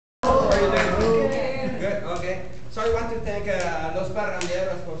are you doing? Good, okay. So I want to thank Los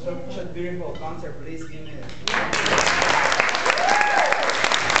Parranderos for such a beautiful concert. Please give me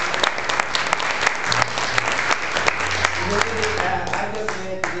I just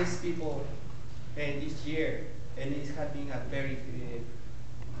met these people this year, and it has been a very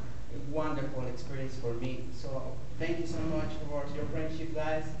wonderful experience for me. So thank you so much for your friendship,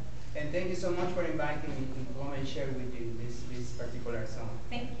 guys, and thank you so much for inviting me to come and share with you this particular song.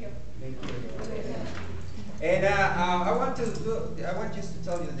 Thank you. Thank you. And I want just to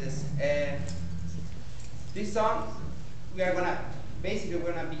tell you this. This song, we're gonna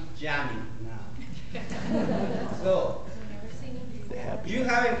be jamming now. So you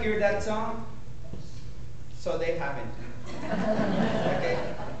haven't heard that song, so they haven't. Okay.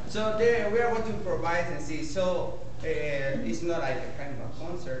 So we are going to improvise and see. So it's not like a kind of a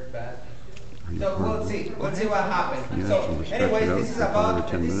concert, but so we'll see. We'll see what happens. So anyways, this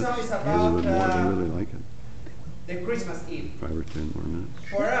song is about the Christmas Eve. 5 or 10 more minutes.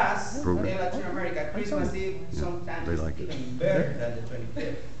 For us in Latin America, Christmas Eve sometimes is even better than the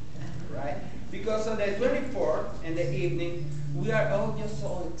 25th, right? Because on the 24th in the evening, we are all just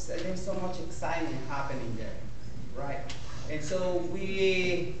so excited. There's so much excitement happening there, right? And so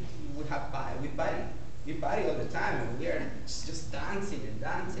we party all the time, and we are just dancing and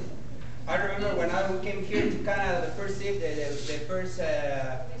dancing. I remember when I came here to Canada, the first Eve, the first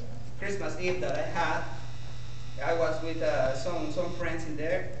Christmas Eve that I had, I was with some friends in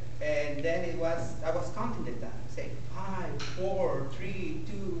there, and then I was counting the time, saying 5, 4, 3,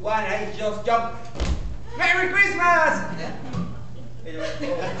 2, 1. I just jumped. Merry Christmas! And you're like,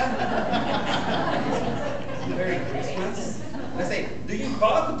 oh. Merry Christmas. I say, do you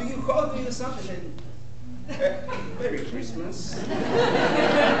hug? Do you hug? Do you something? Merry Christmas.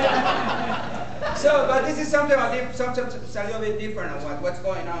 So, but this is something a little bit different on what's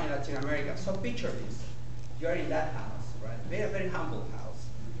going on in Latin America. So picture this. You're in that house, right? Very, very humble house.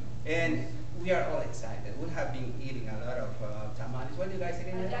 And we are all excited. We have been eating a lot of tamales. What do you guys say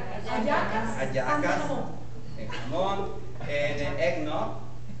again? Hallacas. And jamon. And then eggnog.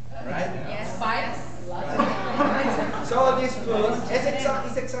 Right? Yes. Spice. Right. So all these foods, it's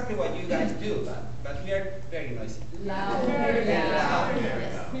exactly what you guys do, but we are very noisy. Loud.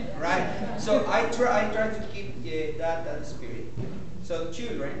 Right? So I try to keep that spirit. So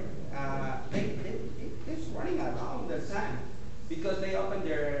children, they're running around the time because they open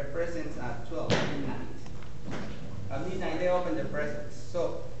their presents at 12 midnight. At midnight they open their presents.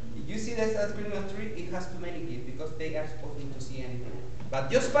 So you see that Christmas tree, it has too many gifts because they are supposed to see anything. But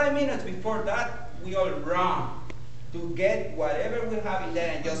just 5 minutes before that, we all run to get whatever we have in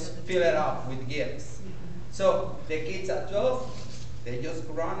there and just fill it up with gifts. So the kids at 12, they just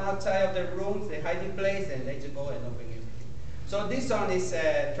run outside of their rooms, they hide in place, and they just go and open everything. So this song is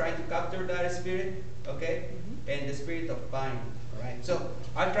trying to capture that spirit, okay, and the spirit of buying. All right. So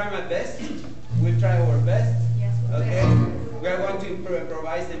I'll try my best. We'll try our best. Yes. Okay. We are going to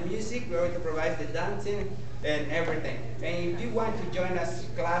improvise the music. We are going to provide the dancing and everything. And if you want to join us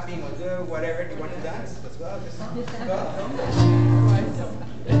clapping or do whatever you want to dance as well, just go.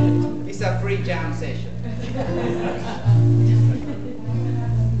 It's a free jam session.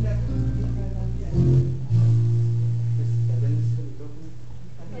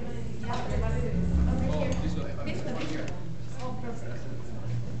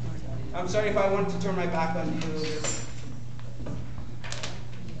 I'm sorry if I want to turn my back on you.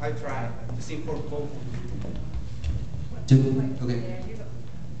 I try to sing for both. Okay.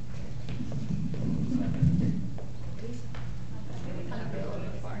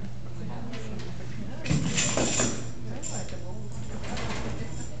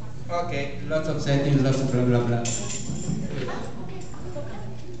 Okay, lots of settings, lots of blah blah blah.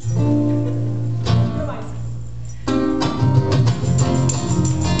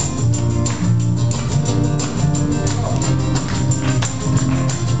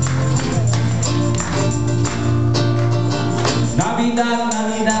 Navidad,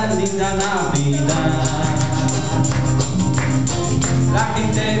 Navidad, linda Navidad. La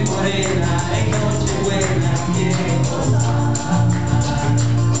gente morena en Nochebuena quiere gozar.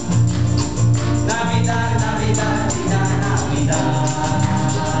 Navidad, Navidad, linda Navidad.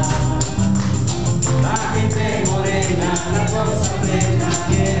 La gente morena, la cosa plena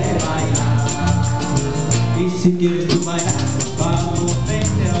quiere bailar. Y si quieres tú bailar, vamos,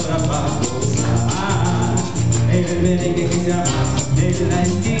 vente ahora vamos a el merengue que se llama en la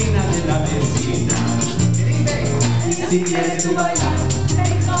esquina de la vecina. Si quieres tú bailar,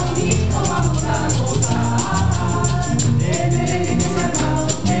 ven conmigo, vamos a gozar. El merengue que se llama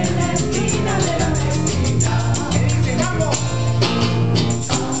en la esquina de la vecina.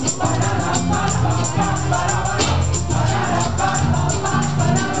 Vamos para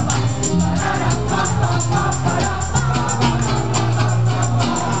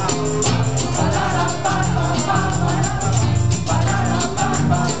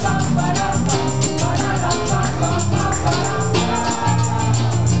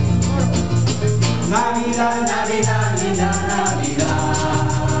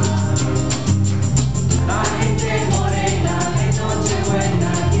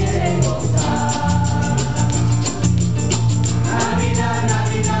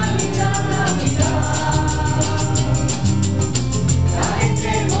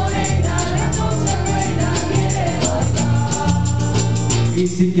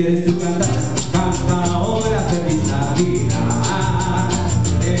si quieres tú cantar, canta ahora feliz Navidad.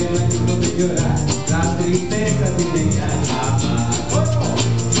 El año de llorar, la tristeza tiene que acabar.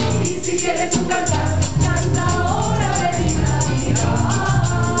 Y si quieres tú cantar, canta ahora feliz Navidad.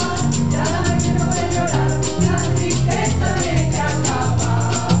 Ya no quiero de llorar, la tristeza tiene que acabar.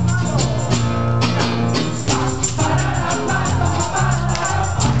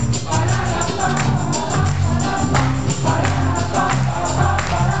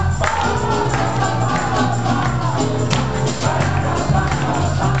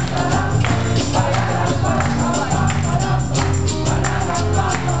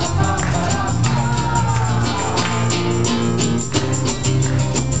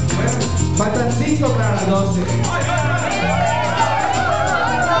 Faltan 5 para las 12.